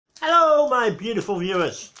Hello my beautiful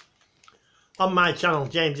viewers on my channel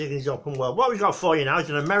James Higgins Open World. What we got for you now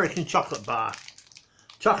is an American chocolate bar.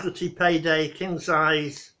 Chocolatey Payday king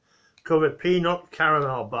size covered peanut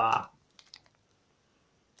caramel bar.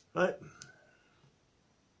 Right.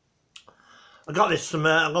 I got this from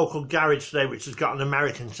a local garage today which has got an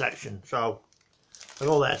American section, so I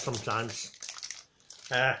go there sometimes.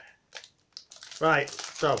 Right,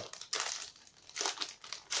 so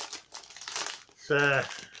there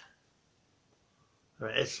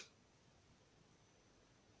it is.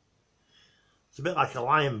 It's a bit like a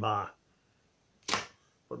Lion bar,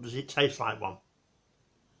 but does it taste like one?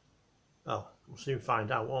 Oh, we'll soon find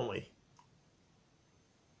out, won't we?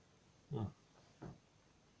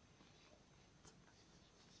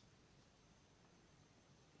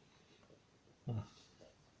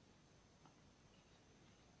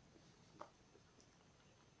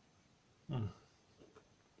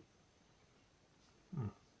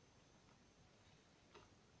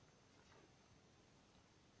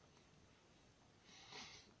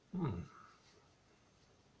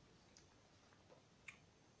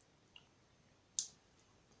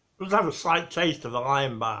 Does have a slight taste of a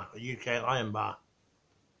Lion bar, a UK Lion bar.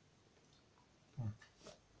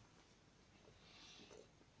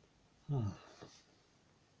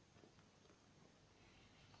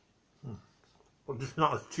 But it's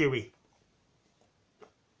not as chewy.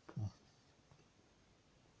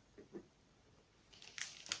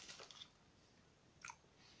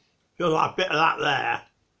 Feels like a bit of that there.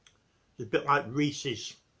 It's a bit like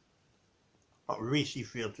Reese's. Got Reese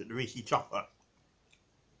feel to it, the Reese chocolate.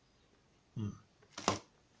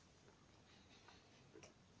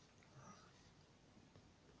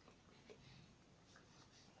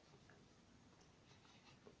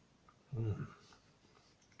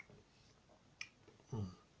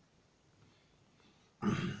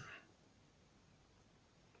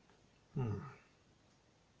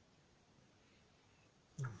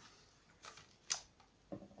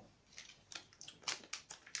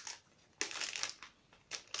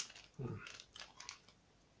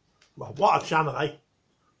 Well, what a channel, eh?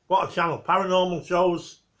 What a channel. Paranormal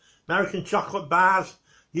shows, American chocolate bars,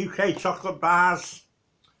 UK chocolate bars,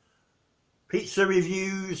 pizza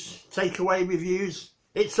reviews, takeaway reviews.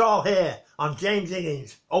 It's all here on James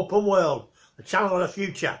Higgins Open World, the channel of the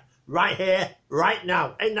future. Right here, right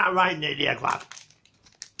now. Ain't that right, Nick, dear lad?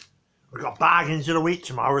 We've got bargains of the week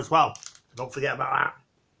tomorrow as well. Don't forget about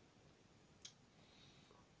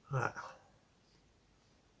that. Right.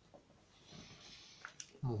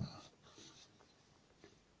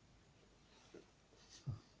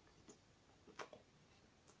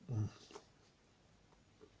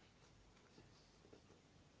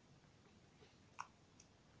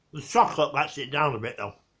 The chocolate lets it down a bit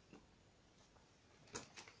though.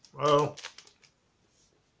 Well,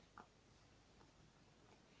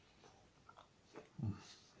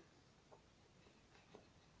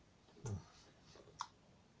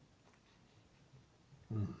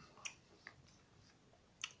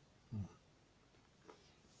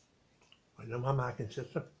 I know my marking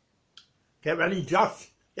system. Get ready, Josh.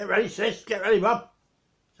 Get ready, sis. Get ready, Bob.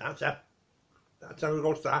 That's it. That's how we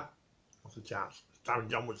go start. What's the chance? As Darren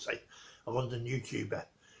John would say, a London YouTuber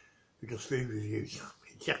who does food reviews.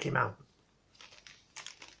 Check him out.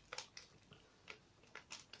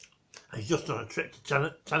 And he's just done a trip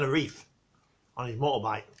to Tenerife on his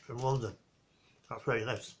motorbike from London. That's where he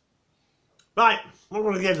lives. Right, I'm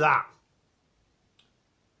going to give that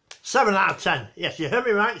 7 out of 10. Yes, you heard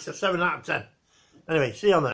me right, it's a 7 out of 10. Anyway, see you on there.